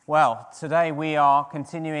Well, today we are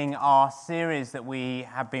continuing our series that we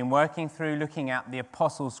have been working through, looking at the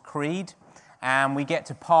Apostles' Creed, and we get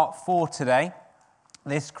to part 4 today.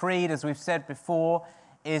 This creed, as we've said before,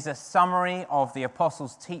 is a summary of the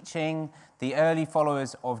Apostles' teaching, the early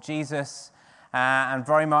followers of Jesus, and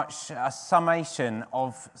very much a summation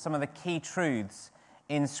of some of the key truths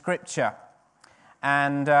in Scripture.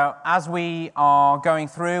 And as we are going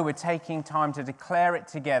through, we're taking time to declare it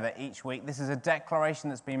together each week. This is a declaration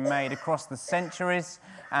that's been made across the centuries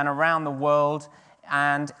and around the world,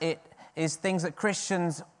 and it is things that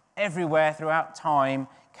Christians everywhere throughout time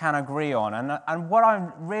can agree on. And what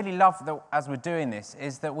I really love as we're doing this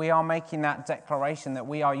is that we are making that declaration that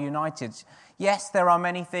we are united. Yes, there are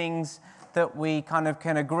many things that we kind of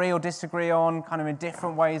can agree or disagree on, kind of in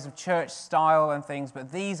different ways of church style and things, but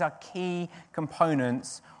these are key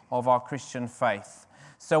components of our Christian faith.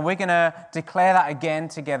 So we're going to declare that again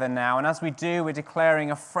together now, and as we do, we're declaring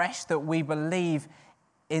afresh that we believe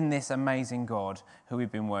in this amazing God who we've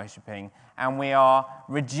been worshipping, and we are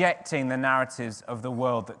rejecting the narratives of the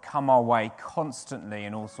world that come our way constantly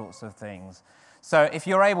in all sorts of things. So if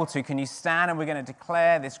you're able to, can you stand, and we're going to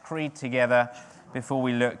declare this creed together before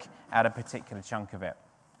we look at a particular chunk of it.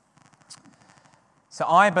 So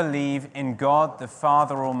I believe in God the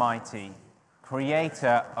Father Almighty,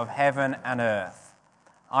 creator of heaven and earth.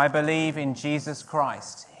 I believe in Jesus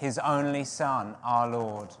Christ, his only Son, our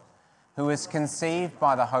Lord, who was conceived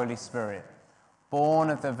by the Holy Spirit, born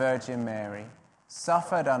of the Virgin Mary,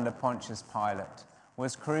 suffered under Pontius Pilate,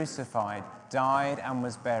 was crucified, died and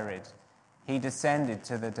was buried. He descended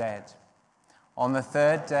to the dead. On the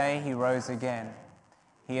third day he rose again.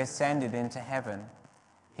 He ascended into heaven.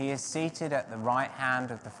 He is seated at the right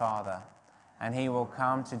hand of the Father, and he will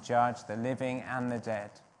come to judge the living and the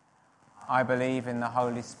dead. I believe in the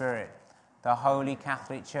Holy Spirit, the Holy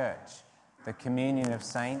Catholic Church, the communion of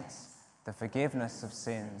saints, the forgiveness of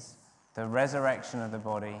sins, the resurrection of the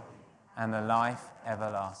body, and the life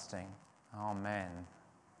everlasting. Amen.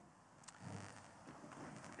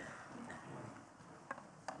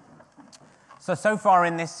 So far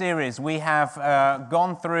in this series, we have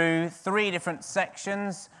gone through 3 different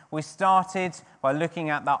sections. We started by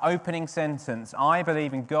looking at the opening sentence, I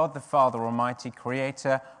believe in God the Father Almighty,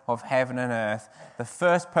 creator of heaven and earth, the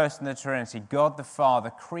first person of the Trinity, God the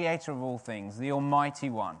Father, creator of all things, the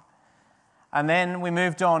Almighty One. And then we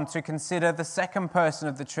moved on to consider the second person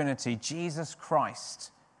of the Trinity, Jesus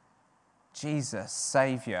Christ. Jesus,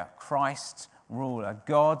 Saviour, Christ, ruler,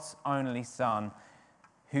 God's only Son,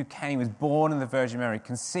 who came, was born in the Virgin Mary,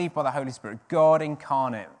 conceived by the Holy Spirit, God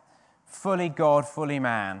incarnate, fully God, fully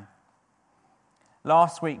man.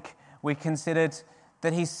 Last week, we considered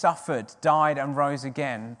that he suffered, died, and rose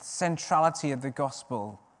again, the centrality of the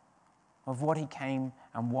gospel, of what he came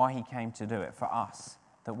and why he came to do it for us,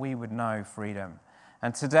 that we would know freedom.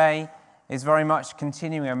 And today is very much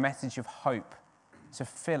continuing a message of hope, to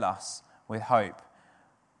fill us with hope,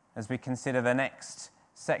 as we consider the next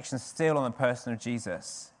section still on the person of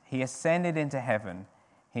Jesus. He ascended into heaven.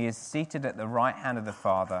 He is seated at the right hand of the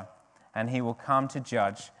Father, and he will come to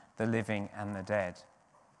judge the living and the dead.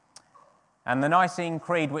 And the Nicene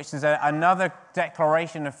Creed, which is another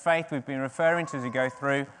declaration of faith we've been referring to as we go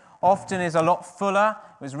through, often is a lot fuller.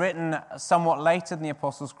 It was written somewhat later than the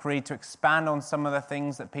Apostles' Creed to expand on some of the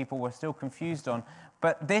things that people were still confused on.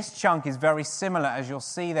 But this chunk is very similar, as you'll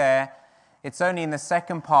see there. It's only in the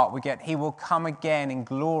second part we get, he will come again in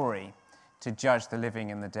glory to judge the living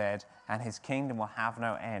and the dead, and his kingdom will have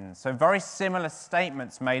no end. So very similar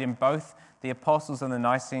statements made in both the Apostles and the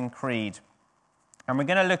Nicene Creed. And we're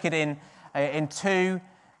going to look at it in 2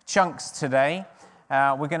 chunks today.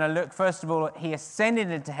 We're going to look, first of all, he ascended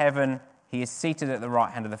into heaven, he is seated at the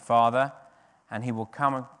right hand of the Father, and he will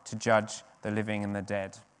come to judge the living and the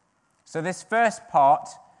dead. So this first part,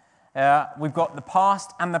 we've got the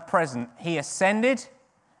past and the present. He ascended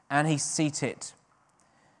and he's seated.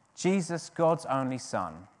 Jesus, God's only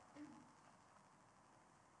Son.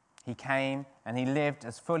 He came and he lived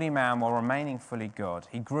as fully man while remaining fully God.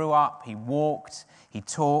 He grew up, he walked, he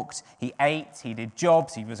talked, he ate, he did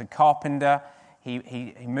jobs, he was a carpenter.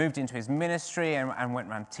 He moved into his ministry and went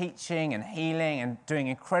around teaching and healing and doing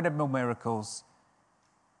incredible miracles.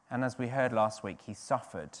 And as we heard last week, he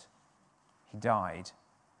suffered, he died,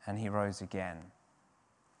 and he rose again.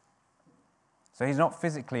 So he's not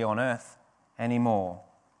physically on earth anymore.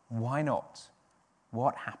 Why not?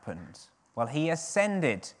 What happened? Well, he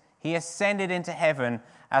ascended. He ascended into heaven,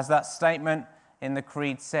 as that statement in the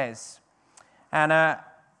Creed says. And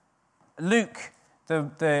Luke,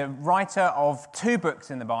 the writer of 2 books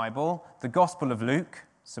in the Bible, the Gospel of Luke,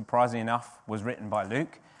 surprisingly enough, was written by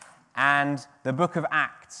Luke, and the book of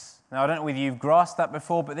Acts. Now, I don't know whether you've grasped that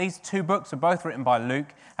before, but these two books are both written by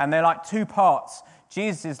Luke, and they're like two parts,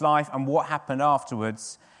 Jesus' life and what happened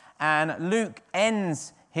afterwards. And Luke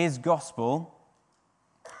ends his gospel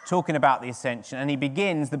talking about the ascension, and he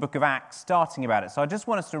begins the book of Acts starting about it. So I just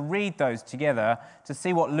want us to read those together to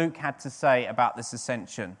see what Luke had to say about this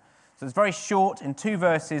ascension. So it's very short, in 2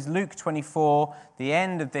 verses. Luke 24, the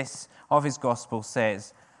end of his gospel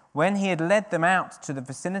says, "When he had led them out to the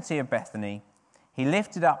vicinity of Bethany, he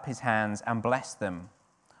lifted up his hands and blessed them.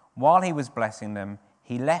 While he was blessing them,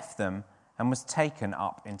 he left them and was taken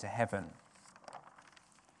up into heaven."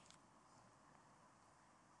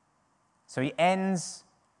 So he ends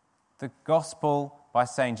the gospel by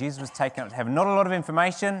saying Jesus was taken up to heaven. Not a lot of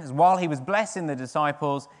information. While he was blessing the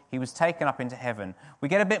disciples, he was taken up into heaven. We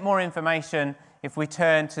get a bit more information if we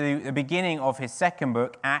turn to the beginning of his second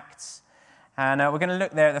book, Acts. And we're going to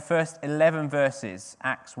look there at the first 11 verses,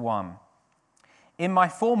 Acts 1. "In my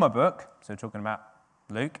former book," so we're talking about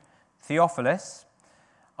Luke, "Theophilus,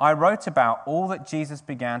 I wrote about all that Jesus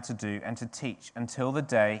began to do and to teach until the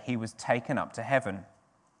day he was taken up to heaven,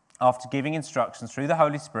 after giving instructions through the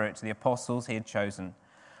Holy Spirit to the apostles he had chosen.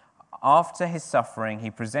 After his suffering,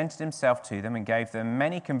 he presented himself to them and gave them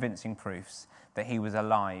many convincing proofs that he was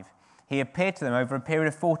alive. He appeared to them over a period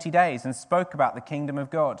of 40 days and spoke about the kingdom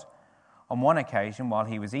of God. On one occasion, while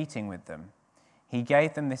he was eating with them, he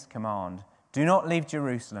gave them this command: 'Do not leave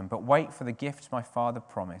Jerusalem, but wait for the gift my Father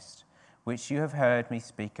promised, which you have heard me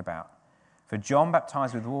speak about. For John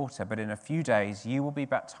baptized with water, but in a few days you will be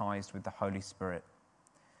baptized with the Holy Spirit.'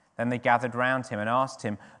 Then they gathered round him and asked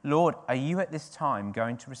him, 'Lord, are you at this time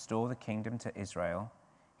going to restore the kingdom to Israel?'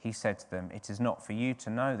 He said to them, 'It is not for you to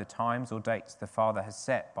know the times or dates the Father has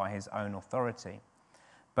set by his own authority.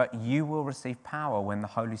 But you will receive power when the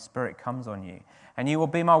Holy Spirit comes on you, and you will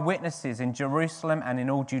be my witnesses in Jerusalem and in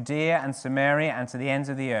all Judea and Samaria and to the ends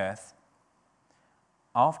of the earth.'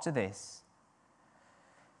 After he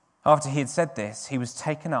had said this, he was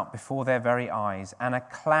taken up before their very eyes, and a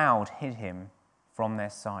cloud hid him from their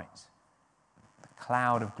sight." The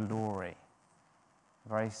cloud of glory, a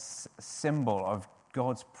very symbol of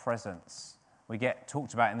God's presence. We get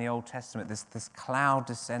talked about in the Old Testament, this cloud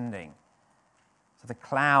descending. So the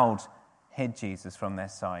cloud hid Jesus from their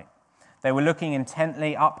sight. They were looking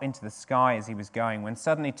intently up into the sky as he was going, when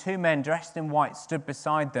suddenly 2 men dressed in white stood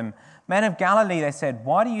beside them. "Men of Galilee," they said,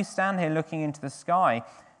 "why do you stand here looking into the sky?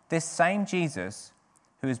 This same Jesus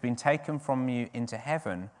who has been taken from you into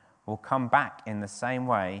heaven will come back in the same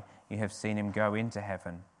way you have seen him go into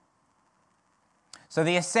heaven." So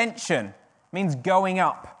the ascension means going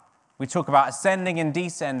up. We talk about ascending and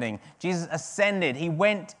descending. Jesus ascended. He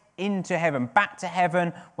went into heaven, back to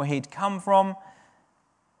heaven where he'd come from.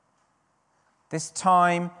 This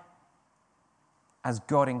time as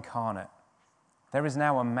God incarnate. There is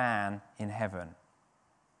now a man in heaven.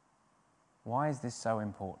 Why is this so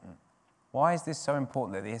important? Why is this so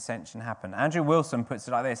important that the ascension happened? Andrew Wilson puts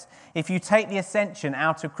it like this: if you take the ascension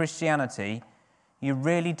out of Christianity, you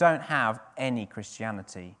really don't have any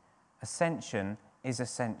Christianity. Ascension is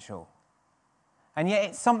essential. And yet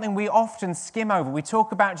it's something we often skim over. We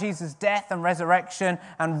talk about Jesus' death and resurrection,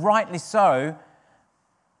 and rightly so,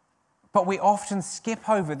 but we often skip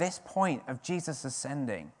over this point of Jesus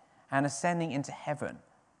ascending and ascending into heaven.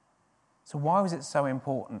 So why was it so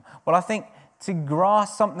important? Well, I think to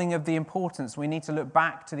grasp something of the importance, we need to look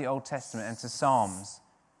back to the Old Testament and to Psalms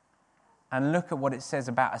and look at what it says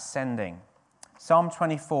about ascending. Psalm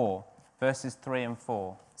 24, verses 3 and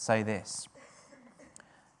 4 say this: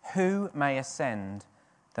 "Who may ascend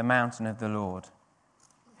the mountain of the Lord?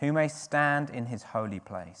 Who may stand in his holy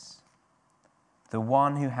place? The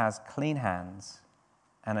one who has clean hands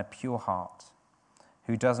and a pure heart,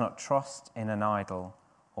 who does not trust in an idol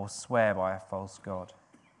or swear by a false god."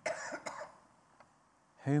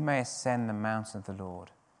 Who may ascend the mountain of the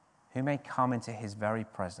Lord? Who may come into his very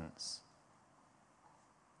presence?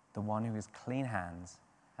 The one who has clean hands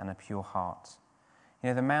and a pure heart. You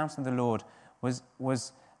know, the mountain of the Lord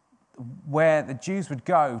was where the Jews would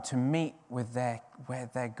go to meet with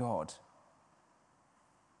their God.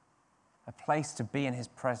 A place to be in his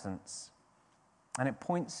presence. And it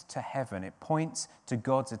points to heaven. It points to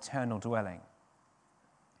God's eternal dwelling.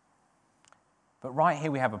 But right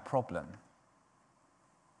here we have a problem.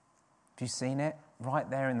 Have you seen it? Right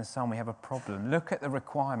there in the Psalm we have a problem. Look at the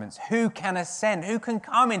requirements. Who can ascend? Who can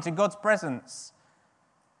come into God's presence?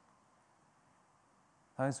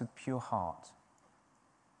 Those with pure heart.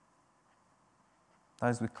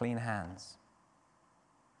 Those with clean hands.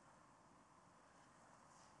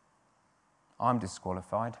 I'm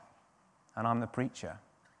disqualified, and I'm the preacher.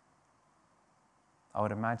 I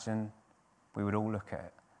would imagine we would all look at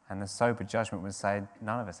it, and the sober judgment would say,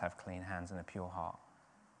 none of us have clean hands and a pure heart.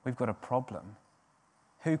 We've got a problem.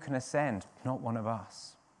 Who can ascend? Not one of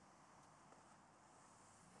us.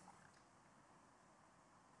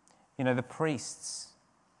 You know, the priests,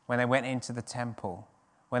 when they went into the temple,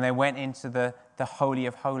 when they went into the Holy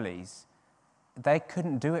of Holies, they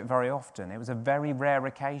couldn't do it very often. It was a very rare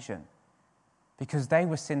occasion because they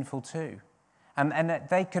were sinful too. And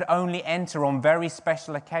they could only enter on very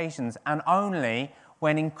special occasions and only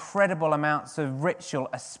when incredible amounts of ritual,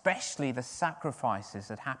 especially the sacrifices,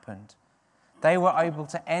 had happened. They were able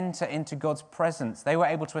to enter into God's presence. They were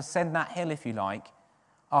able to ascend that hill, if you like,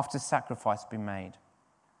 after sacrifice had been made.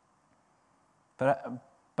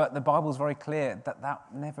 But the Bible's very clear that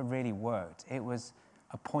never really worked. It was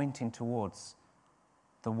a pointing towards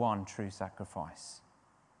the one true sacrifice,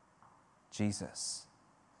 Jesus.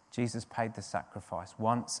 Jesus paid the sacrifice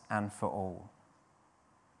once and for all.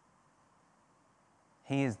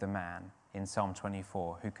 He is the man in Psalm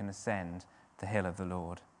 24 who can ascend the hill of the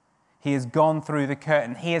Lord. He has gone through the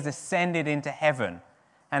curtain. He has ascended into heaven.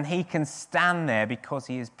 And he can stand there because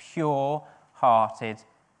he is pure-hearted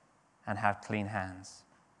and have clean hands.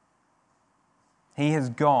 He has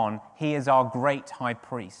gone. He is our great high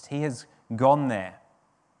priest. He has gone there.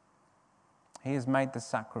 He has made the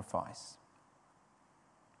sacrifice.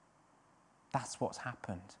 That's what's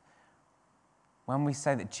happened. When we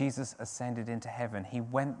say that Jesus ascended into heaven, he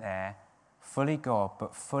went there fully God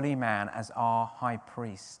but fully man as our high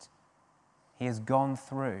priest. He has gone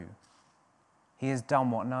through. He has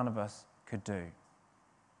done what none of us could do.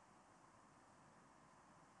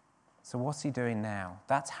 So what's he doing now?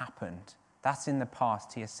 That's happened. That's in the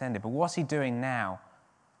past. He ascended. But what's he doing now?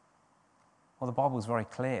 Well, the Bible's very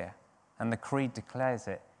clear, and the Creed declares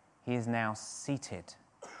it. He is now seated.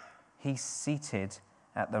 He's seated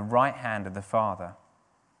at the right hand of the Father.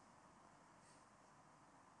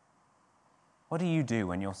 What do you do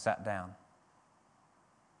when you're sat down?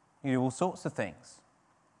 You do all sorts of things.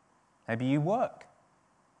 Maybe you work.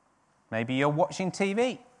 Maybe you're watching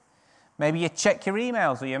TV. Maybe you check your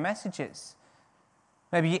emails or your messages.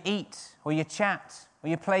 Maybe you eat or you chat or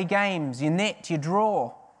you play games, you knit, you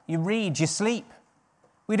draw, you read, you sleep.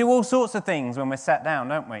 We do all sorts of things when we're sat down,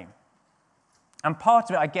 don't we? And part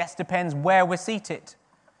of it, I guess, depends where we're seated.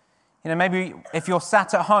 You know, maybe if you're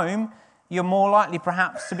sat at home, you're more likely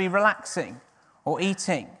perhaps to be relaxing or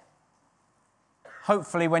eating.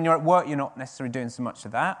 Hopefully when you're at work, you're not necessarily doing so much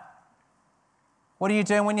of that. What are you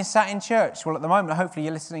doing when you're sat in church? Well, at the moment, hopefully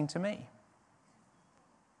you're listening to me.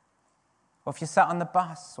 Or if you're sat on the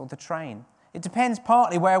bus or the train. It depends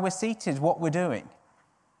partly where we're seated, what we're doing.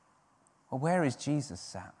 Well, where is Jesus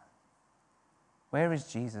sat? Where is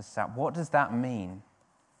Jesus sat? What does that mean?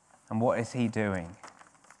 And what is he doing?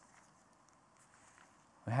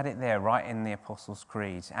 We had it there right in the Apostles'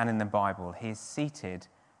 Creed and in the Bible. He is seated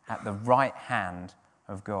at the right hand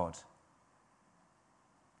of God.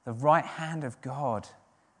 The right hand of God.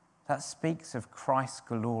 That speaks of Christ's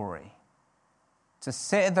glory. To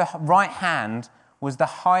sit at the right hand was the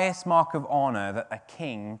highest mark of honor that a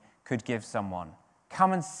king could give someone.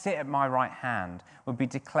 Come and sit at my right hand would be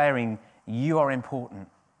declaring, you are important.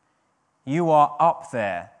 You are up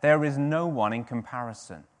there. There is no one in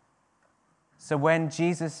comparison. So when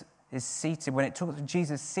Jesus is seated, when it talks of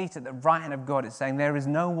Jesus seated at the right hand of God, it's saying there is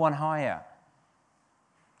no one higher.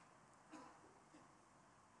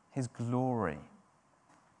 His glory.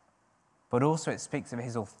 But also it speaks of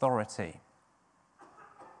his authority.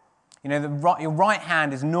 You know, your right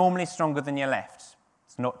hand is normally stronger than your left.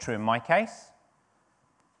 It's not true in my case,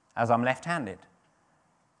 as I'm left-handed.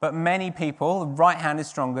 But many people, the right hand is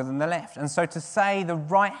stronger than the left. And so to say the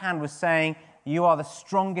right hand was saying, you are the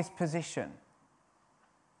strongest position,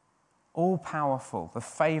 all-powerful, the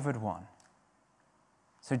favored one.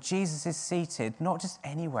 So Jesus is seated, not just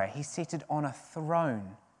anywhere, he's seated on a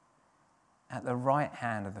throne at the right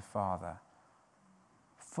hand of the Father,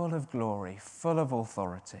 full of glory, full of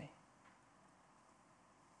authority.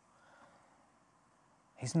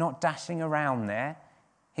 He's not dashing around there.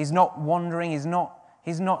 He's not wandering. He's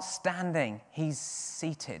not standing. He's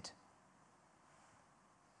seated.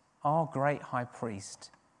 Our great high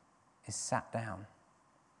priest is sat down.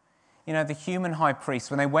 You know, the human high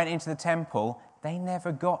priests, when they went into the temple, they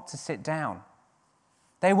never got to sit down.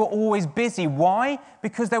 They were always busy. Why?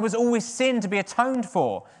 Because there was always sin to be atoned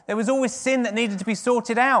for. There was always sin that needed to be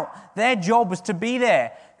sorted out. Their job was to be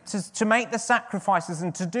there, to make the sacrifices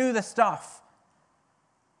and to do the stuff.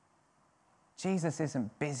 Jesus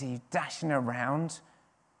isn't busy dashing around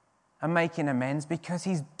and making amends because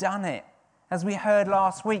he's done it. As we heard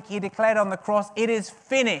last week, he declared on the cross, it is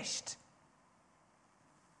finished.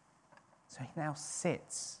 So he now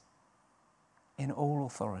sits in all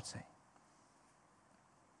authority.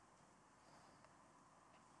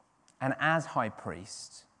 And as high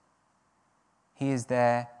priest, he is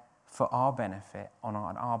there for our benefit on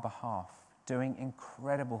our behalf, doing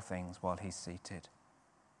incredible things while he's seated.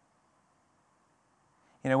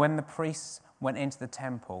 You know, when the priests went into the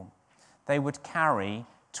temple, they would carry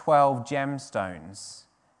 12 gemstones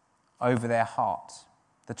over their heart.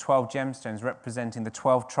 The 12 gemstones representing the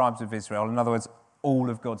 12 tribes of Israel, in other words, all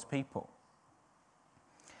of God's people.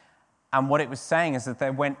 And what it was saying is that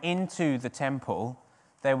they went into the temple,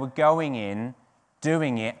 they were going in,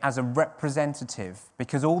 doing it as a representative,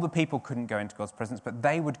 because all the people couldn't go into God's presence, but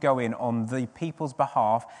they would go in on the people's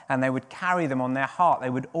behalf, and they would carry them on their heart.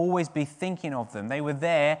 They would always be thinking of them. They were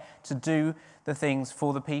there to do the things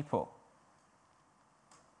for the people.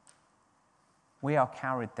 We are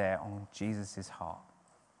carried there on Jesus' heart.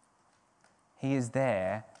 He is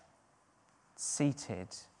there, seated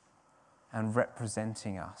and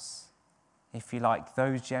representing us. If you like,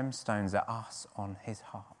 those gemstones are us on his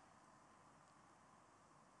heart.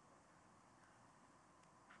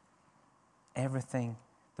 Everything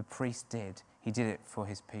the priest did, he did it for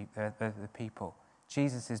his the people.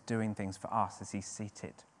 Jesus is doing things for us as he's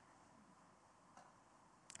seated.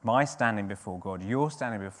 My standing before God, your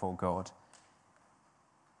standing before God,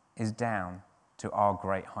 is down to our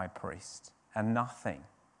great high priest, and nothing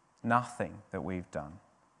that we've done.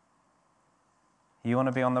 You want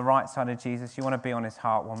to be on the right side of Jesus, you want to be on his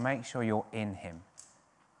heart, well, make sure you're in him.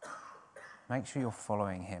 Make sure you're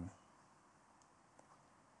following him.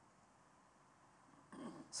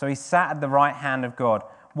 So he sat at the right hand of God.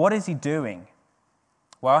 What is he doing?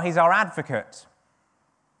 Well, he's our advocate.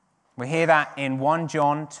 We hear that in 1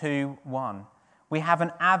 John 2:1. We have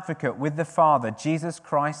an advocate with the Father, Jesus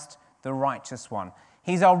Christ, the righteous one.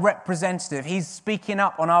 He's our representative. He's speaking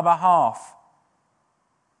up on our behalf.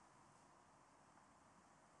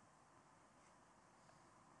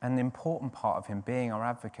 And the important part of him being our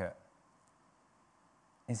advocate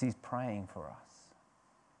is he's praying for us.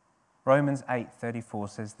 Romans 8:34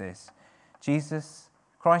 says this,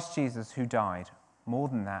 Christ Jesus, who died, more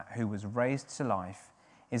than that, who was raised to life,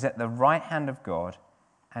 is at the right hand of God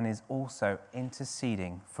and is also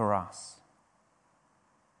interceding for us.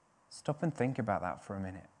 Stop and think about that for a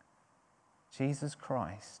minute. Jesus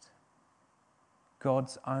Christ,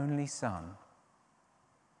 God's only Son,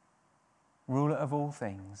 ruler of all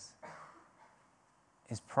things,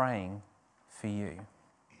 is praying for you.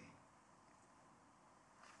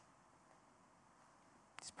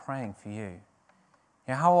 He's praying for you.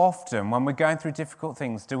 You know, how often when we're going through difficult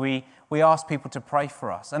things do we ask people to pray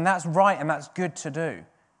for us? And that's right and that's good to do.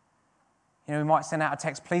 You know, we might send out a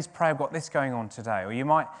text, please pray, I've got this going on today. Or you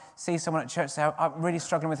might see someone at church say, I'm really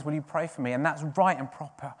struggling with this, will you pray for me? And that's right and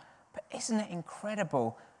proper. But isn't it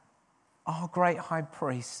incredible? Our great high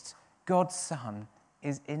priest, God's Son,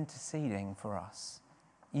 is interceding for us.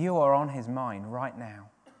 You are on his mind right now.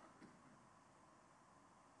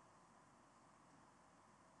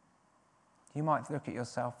 You might look at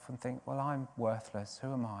yourself and think, well, I'm worthless.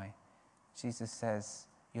 Who am I? Jesus says,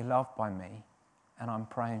 you're loved by me, and I'm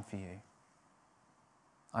praying for you.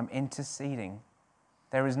 I'm interceding.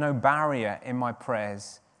 There is no barrier in my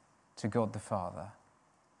prayers to God the Father.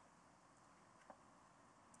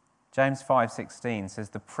 James 5:16 says,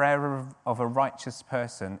 the prayer of a righteous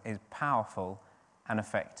person is powerful and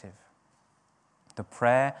effective. The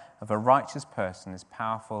prayer of a righteous person is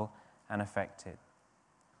powerful and effective.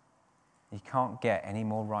 You can't get any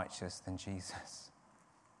more righteous than Jesus.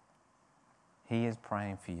 He is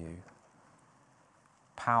praying for you.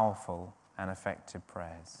 Powerful and effective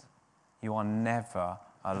prayers. You are never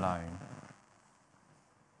alone.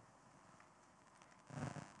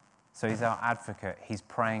 So he's our advocate. He's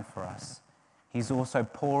praying for us. He's also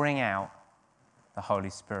pouring out the Holy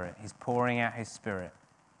Spirit. He's pouring out his Spirit.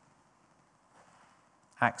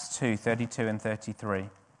 Acts 2:32 and 33.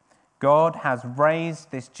 God has raised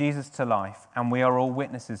this Jesus to life, and we are all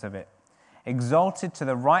witnesses of it. Exalted to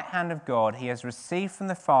the right hand of God, he has received from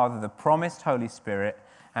the Father the promised Holy Spirit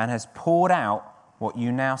and has poured out what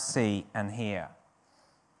you now see and hear.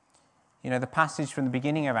 You know, the passage from the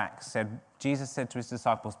beginning of Acts said, Jesus said to his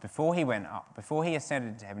disciples before he went up, before he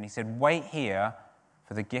ascended to heaven, he said, wait here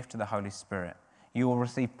for the gift of the Holy Spirit. You will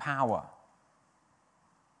receive power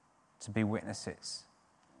to be witnesses.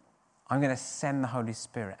 I'm going to send the Holy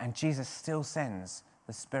Spirit. And Jesus still sends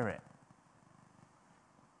the Spirit,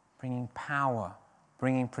 bringing power,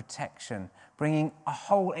 bringing protection, bringing a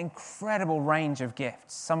whole incredible range of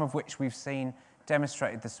gifts, some of which we've seen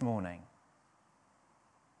demonstrated this morning,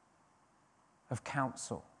 of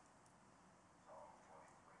counsel,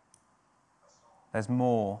 There's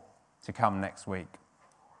more to come next week.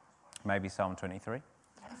 Maybe Psalm 23.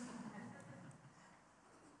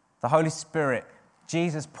 The Holy Spirit,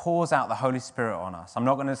 Jesus pours out the Holy Spirit on us. I'm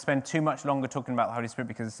not going to spend too much longer talking about the Holy Spirit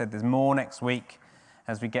because I said there's more next week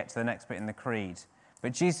as we get to the next bit in the Creed.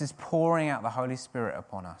 But Jesus is pouring out the Holy Spirit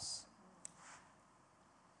upon us.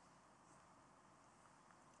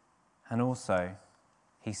 And also,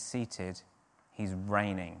 he's seated, he's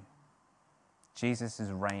reigning. Jesus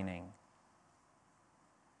is reigning.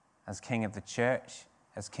 As King of the church,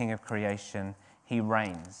 as King of creation, he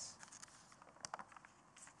reigns.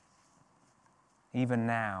 Even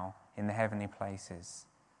now, in the heavenly places,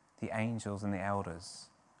 the angels and the elders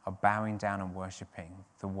are bowing down and worshipping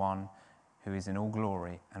the one who is in all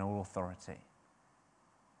glory and all authority.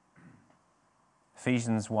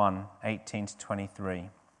 Ephesians 1, 18 to 23.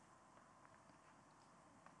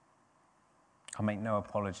 I'll make no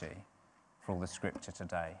apology for all the scripture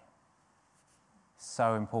today. It's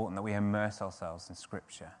so important that we immerse ourselves in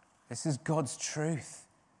scripture. This is God's truth.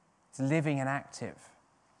 It's living and active.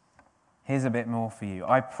 Here's a bit more for you.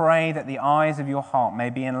 I pray that the eyes of your heart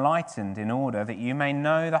may be enlightened in order that you may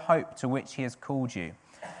know the hope to which he has called you,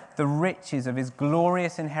 the riches of his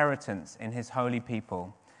glorious inheritance in his holy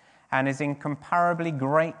people, and his incomparably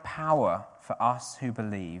great power for us who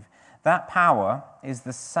believe. That power is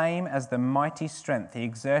the same as the mighty strength he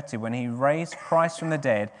exerted when he raised Christ from the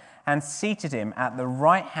dead and seated him at the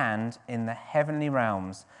right hand in the heavenly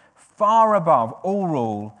realms, far above all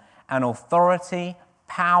rule and authority,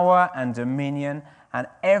 power and dominion, and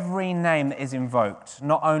every name that is invoked,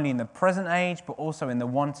 not only in the present age, but also in the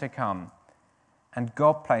one to come. And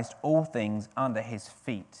God placed all things under his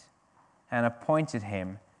feet and appointed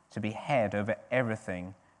him to be head over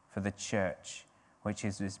everything for the church, which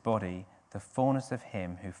is his body, the fullness of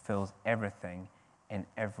him who fills everything in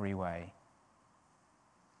every way.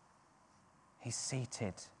 He's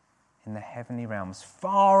seated in the heavenly realms,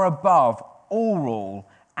 far above all rule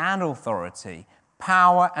and authority,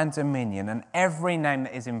 power and dominion, and every name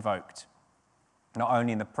that is invoked, not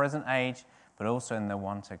only in the present age, but also in the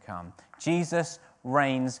one to come. Jesus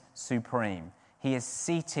reigns supreme. He is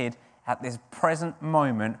seated at this present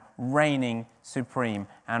moment, reigning supreme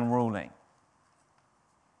and ruling.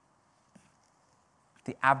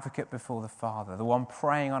 The advocate before the Father, the one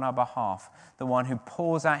praying on our behalf, the one who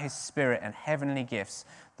pours out his Spirit and heavenly gifts,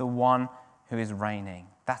 the one who is reigning.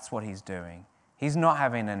 That's what he's doing. He's not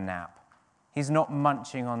having a nap. He's not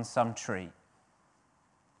munching on some treat.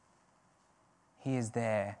 He is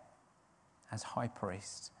there as high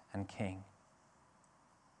priest and king.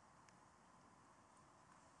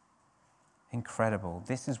 Incredible.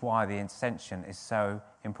 This is why the ascension is so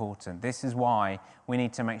important. This is why we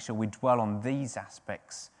need to make sure we dwell on these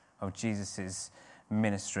aspects of Jesus'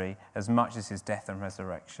 ministry as much as his death and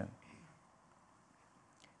resurrection.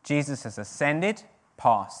 Jesus has ascended,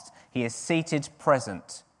 past. He is seated,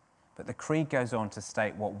 present. But the Creed goes on to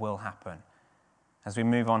state what will happen as we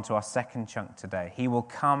move on to our second chunk today. He will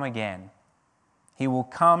come again. He will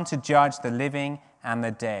come to judge the living and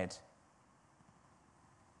the dead.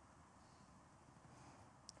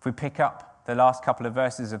 If we pick up the last couple of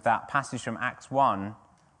verses of that passage from Acts 1,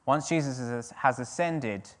 once Jesus has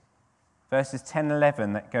ascended, verses 10 and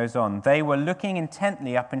 11 that goes on, they were looking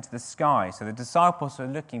intently up into the sky. So the disciples were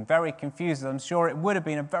looking very confused. I'm sure it would have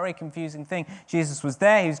been a very confusing thing. Jesus was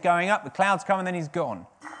there, he was going up, the clouds come, and then he's gone.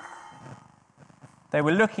 They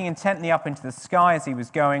were looking intently up into the sky as he was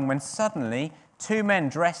going, when suddenly 2 men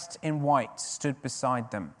dressed in white stood beside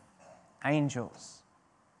them, angels,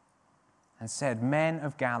 and said, "Men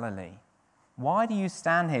of Galilee, why do you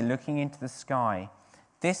stand here looking into the sky?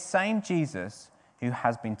 This same Jesus who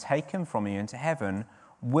has been taken from you into heaven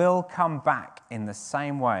will come back in the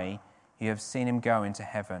same way you have seen him go into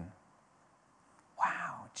heaven."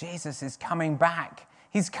 Wow, Jesus is coming back.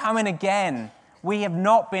 He's coming again. We have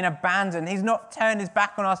not been abandoned. He's not turned his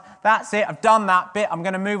back on us. That's it, I've done that bit. I'm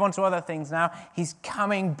going to move on to other things now. He's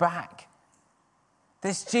coming back.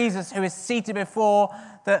 This Jesus who is seated before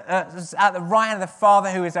at the right hand of the Father,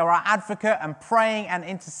 who is our advocate and praying and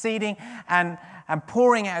interceding and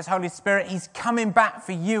pouring out his Holy Spirit, he's coming back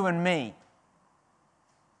for you and me.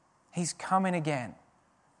 He's coming again.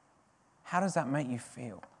 How does that make you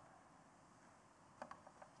feel?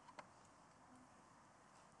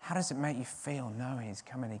 How does it make you feel knowing he's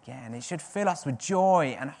coming again? It should fill us with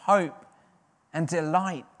joy and hope and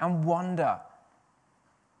delight and wonder.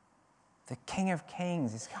 The King of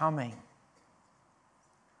Kings is coming.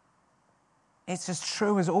 It's as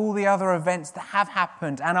true as all the other events that have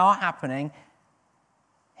happened and are happening.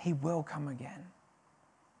 He will come again.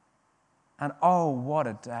 And oh, what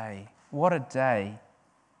a day. What a day.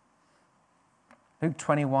 Luke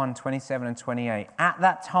 21, 27 and 28. At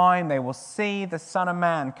that time they will see the Son of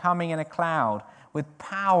Man coming in a cloud with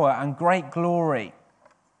power and great glory.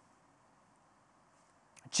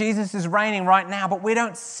 Jesus is reigning right now, but we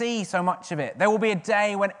don't see so much of it. There will be a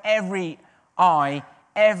day when every eye,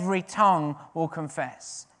 every tongue will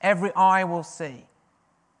confess. Every eye will see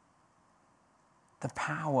the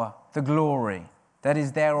power, the glory that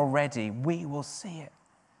is there already. We will see it.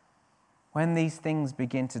 When these things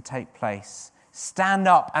begin to take place, stand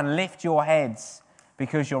up and lift your heads,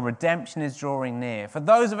 because your redemption is drawing near. For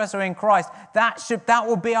those of us who are in Christ, that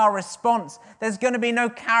will be our response. There's going to be no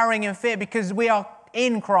cowering in fear, because we are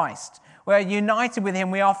in Christ. We're united with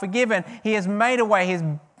him. We are forgiven. He has made a way.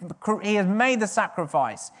 He has made the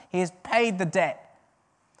sacrifice. He has paid the debt.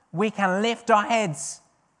 We can lift our heads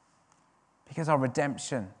because our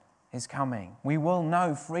redemption is coming. We will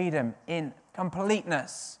know freedom in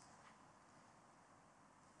completeness.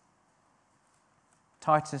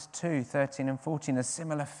 Titus 2, 13 and 14, a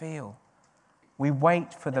similar feel. We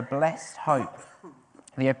wait for the blessed hope,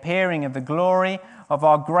 the appearing of the glory of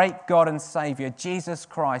our great God and Saviour, Jesus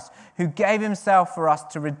Christ, who gave himself for us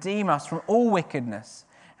to redeem us from all wickedness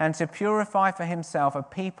and to purify for himself a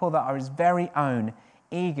people that are his very own,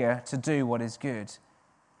 eager to do what is good.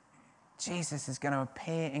 Jesus is going to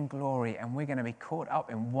appear in glory, and we're going to be caught up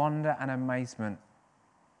in wonder and amazement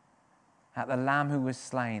at the Lamb who was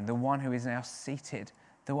slain, the one who is now seated,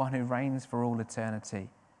 the one who reigns for all eternity.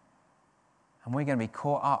 And we're going to be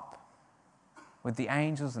caught up with the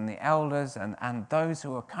angels and the elders and those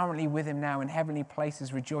who are currently with him now in heavenly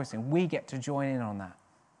places rejoicing. We get to join in on that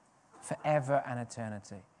forever and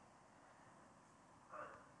eternity.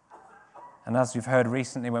 And as we've heard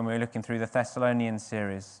recently when we were looking through the Thessalonians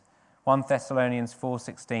series, 1 Thessalonians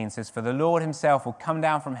 4:16 says, "For the Lord himself will come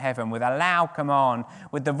down from heaven with a loud command,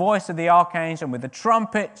 with the voice of the archangel, and with the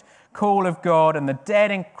trumpet call of God, and the dead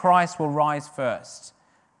in Christ will rise first."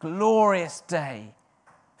 Glorious day.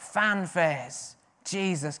 Fanfares.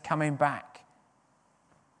 Jesus coming back.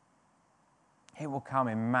 He will come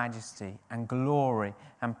in majesty and glory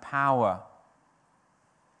and power.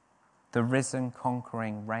 The risen,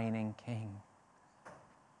 conquering, reigning King.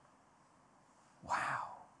 Wow.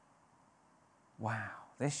 Wow,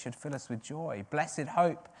 this should fill us with joy. Blessed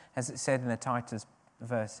hope, as it said in the Titus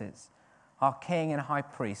verses. Our King and High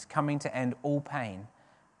Priest coming to end all pain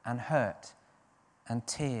and hurt and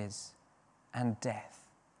tears and death.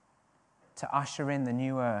 To usher in the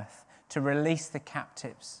new earth, to release the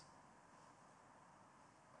captives.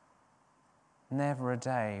 Never a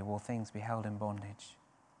day will things be held in bondage.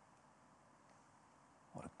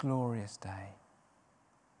 What a glorious day.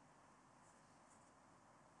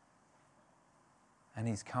 And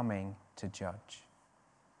he's coming to judge.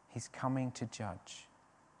 He's coming to judge.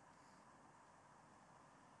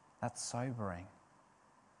 That's sobering.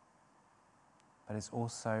 But it's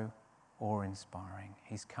also awe-inspiring.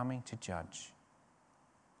 He's coming to judge.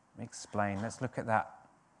 Let me explain. Let's look at that.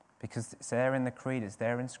 Because it's there in the creed, it's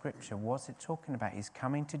there in Scripture. What's it talking about? He's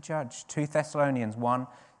coming to judge. 2 Thessalonians 1,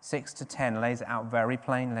 6-10 lays it out very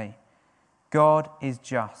plainly. God is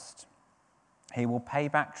just. He will pay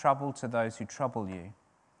back trouble to those who trouble you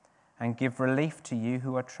and give relief to you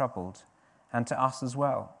who are troubled, and to us as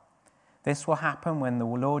well. This will happen when the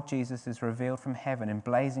Lord Jesus is revealed from heaven in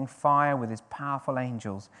blazing fire with his powerful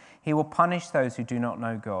angels. He will punish those who do not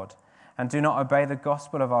know God and do not obey the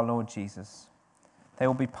gospel of our Lord Jesus. They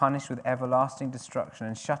will be punished with everlasting destruction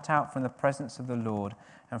and shut out from the presence of the Lord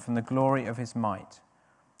and from the glory of his might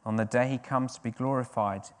on the day he comes to be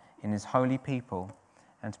glorified in his holy people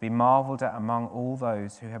and to be marveled at among all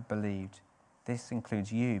those who have believed. This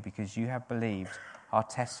includes you, because you have believed our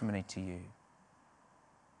testimony to you.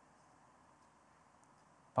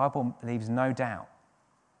 The Bible leaves no doubt.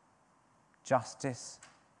 Justice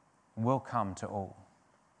will come to all.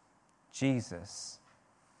 Jesus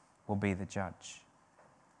will be the judge.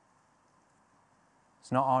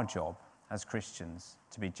 It's not our job as Christians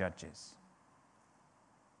to be judges.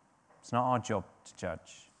 It's not our job to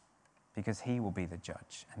judge, because he will be the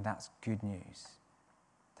judge, and that's good news.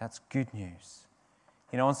 That's good news.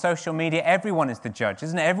 You know, on social media, everyone is the judge,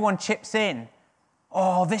 isn't it? Everyone chips in.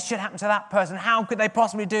 Oh, this should happen to that person. How could they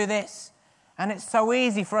possibly do this? And it's so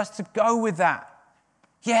easy for us to go with that.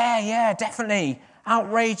 Yeah, definitely.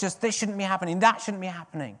 Outrageous. This shouldn't be happening. That shouldn't be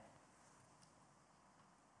happening.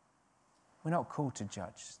 We're not called to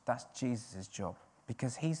judge. That's Jesus' job,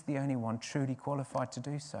 because he's the only one truly qualified to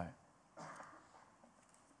do so.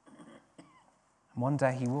 And one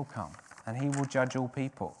day he will come, and he will judge all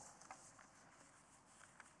people.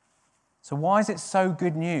 So why is it so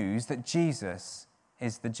good news that Jesus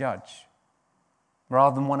is the judge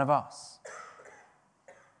rather than one of us?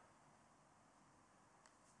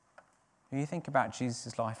 When you think about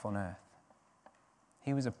Jesus' life on earth,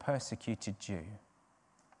 he was a persecuted Jew.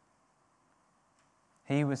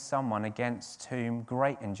 He was someone against whom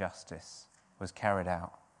great injustice was carried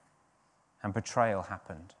out and betrayal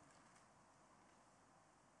happened.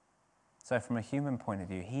 So from a human point of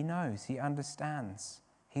view, he knows, he understands.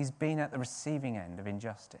 He's been at the receiving end of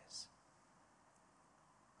injustice.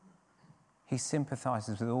 He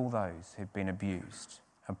sympathizes with all those who've been abused,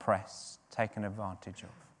 oppressed, taken advantage of.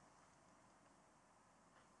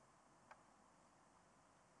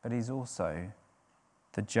 But he's also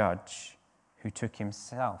the judge who took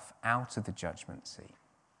himself out of the judgment seat,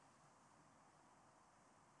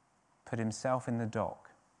 put himself in the dock,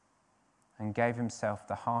 and gave himself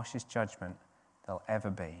the harshest judgment there'll ever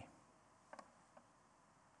be,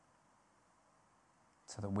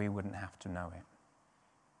 so that we wouldn't have to know it.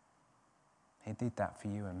 He did that for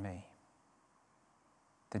you and me.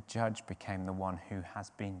 The judge became the one who has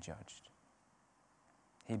been judged.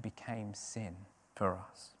 He became sin for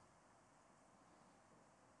us.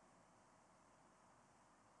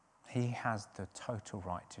 He has the total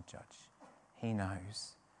right to judge. He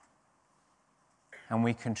knows. And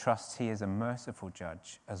we can trust he is a merciful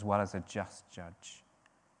judge as well as a just judge.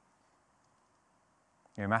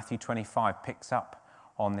 You know, Matthew 25 picks up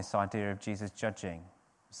on this idea of Jesus judging.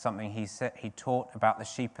 Something he taught about the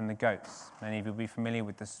sheep and the goats. Many of you will be familiar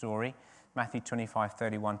with the story. Matthew 25,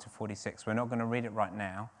 31 to 46. We're not going to read it right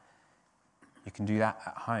now. You can do that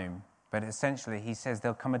at home. But essentially, he says,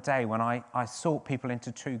 there'll come a day when I sort people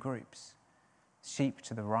into two groups. Sheep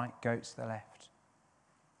to the right, goats to the left.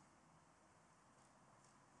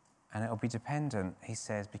 And it'll be dependent, he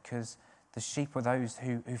says, because the sheep were those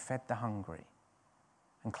who fed the hungry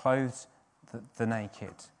and clothed the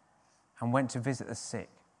naked and went to visit the sick.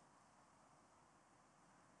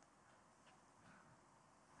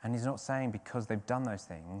 And he's not saying because they've done those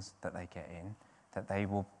things that they get in, that they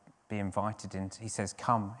will be invited into. He says,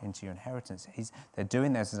 come into your inheritance. They're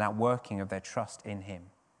doing this as an outworking of their trust in him.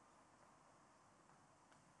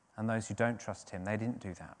 And those who don't trust him, they didn't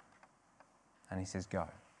do that. And he says, go,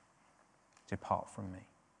 depart from me.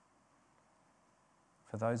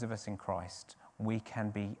 For those of us in Christ, we can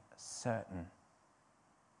be certain.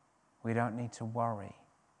 We don't need to worry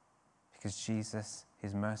because Jesus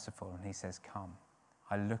is merciful and he says, come.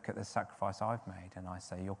 I look at the sacrifice I've made and I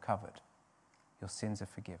say, you're covered. Your sins are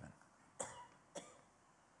forgiven.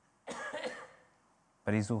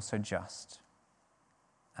 But he's also just.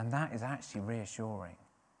 And that is actually reassuring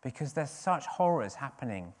because there's such horrors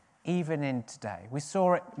happening even in today. We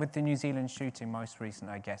saw it with the New Zealand shooting most recent,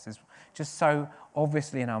 I guess. It's just so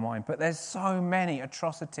obviously in our mind. But there's so many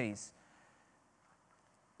atrocities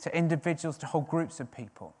to individuals, to whole groups of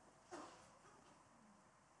people.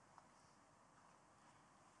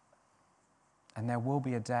 And there will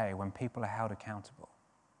be a day when people are held accountable.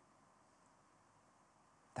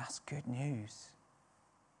 That's good news.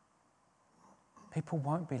 People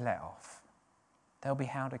won't be let off. They'll be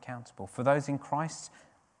held accountable. For those in Christ,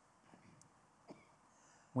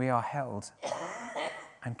 we are held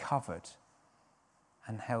and covered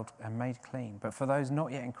and held and made clean. But for those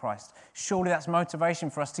not yet in Christ, surely that's motivation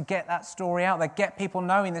for us to get that story out there, get people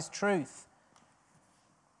knowing this truth.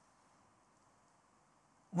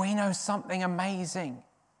 We know something amazing.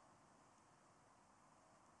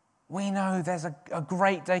 We know there's a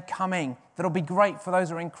great day coming that'll be great for those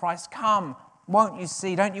who are in Christ. Come, won't you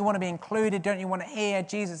see? Don't you want to be included? Don't you want to hear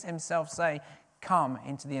Jesus himself say, come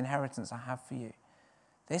into the inheritance I have for you?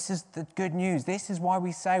 This is the good news. This is why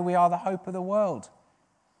we say we are the hope of the world.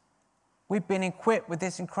 We've been equipped with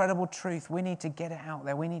this incredible truth. We need to get it out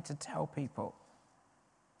there. We need to tell people.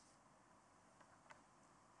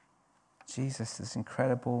 Jesus is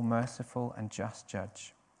incredible, merciful, and just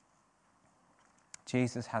judge.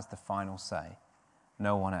 Jesus has the final say,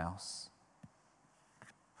 no one else.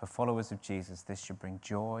 For followers of Jesus, this should bring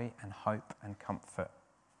joy and hope and comfort.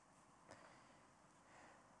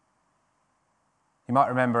 You might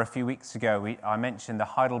remember a few weeks ago, I mentioned the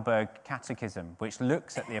Heidelberg Catechism, which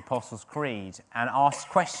looks at the Apostles' Creed and asks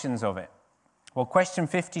questions of it. Well, question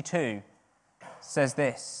 52 says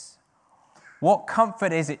this: what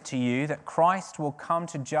comfort is it to you that Christ will come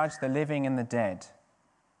to judge the living and the dead?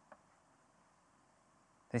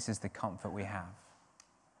 This is the comfort we have.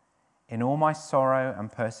 In all my sorrow and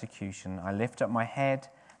persecution, I lift up my head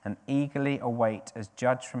and eagerly await as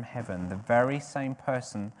judge from heaven the very same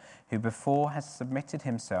person who before has submitted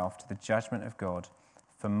himself to the judgment of God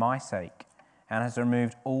for my sake and has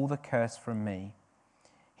removed all the curse from me.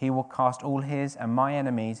 He will cast all his and my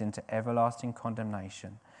enemies into everlasting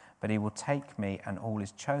condemnation, but he will take me and all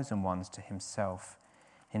his chosen ones to himself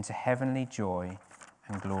into heavenly joy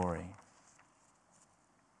and glory.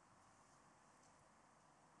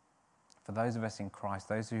 for those of us in Christ,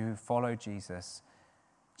 those who follow Jesus,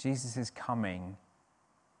 Jesus is coming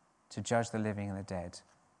to judge the living and the dead,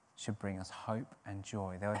 should bring us hope and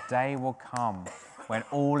joy. The day will come when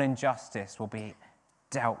all injustice will be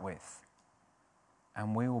dealt with,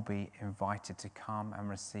 and we will be invited to come and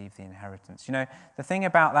receive the inheritance. You know, the thing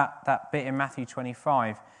about that bit in Matthew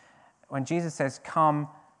 25, when Jesus says, come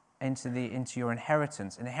into your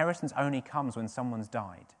inheritance, inheritance only comes when someone's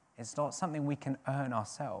died. It's not something we can earn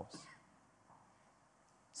ourselves.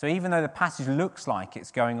 So even though the passage looks like it's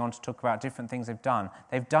going on to talk about different things they've done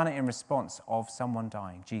it in response of someone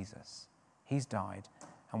dying, Jesus. He's died,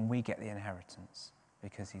 and we get the inheritance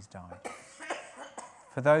because he's died.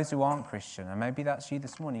 For those who aren't Christian, and maybe that's you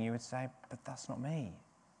this morning, you would say, but that's not me.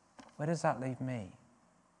 Where does that leave me?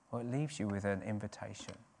 Well, it leaves you with an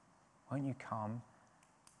invitation. Won't you come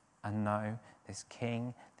and know this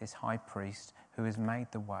King, this High Priest who has made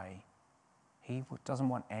the way? He doesn't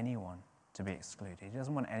want anyone to be excluded. He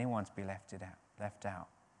doesn't want anyone to be left out.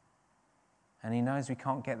 And he knows we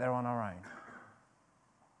can't get there on our own.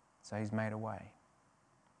 So he's made a way.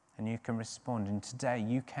 And you can respond. And today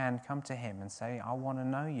you can come to him and say, I want to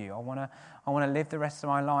know you. I want to live the rest of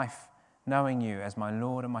my life knowing you as my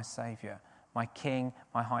Lord and my Saviour, my King,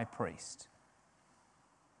 my High Priest.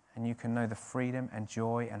 And you can know the freedom and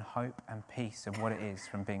joy and hope and peace of what it is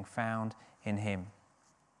from being found in him.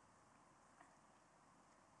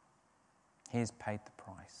 He has paid the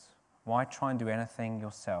price. Why try and do anything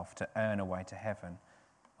yourself to earn a way to heaven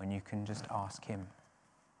when you can just ask him?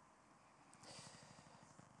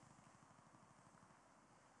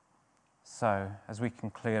 So, as we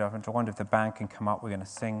conclude, I wonder if the band can come up. We're going to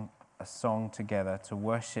sing a song together to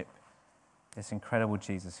worship this incredible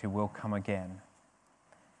Jesus who will come again.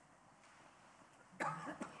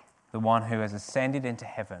 The one who has ascended into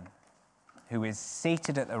heaven, who is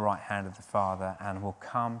seated at the right hand of the Father and will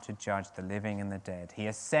come to judge the living and the dead. He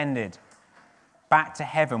ascended back to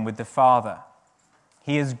heaven with the Father.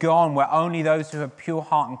 He has gone where only those who have pure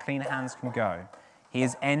heart and clean hands can go. He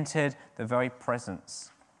has entered the very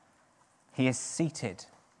presence. He is seated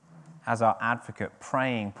as our advocate,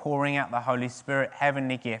 praying, pouring out the Holy Spirit,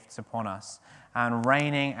 heavenly gifts upon us, and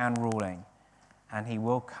reigning and ruling. And he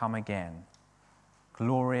will come again,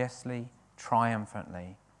 gloriously,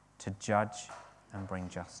 triumphantly, to judge and bring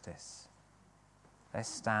justice. Let's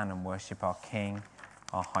stand and worship our King,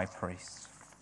 our High Priest.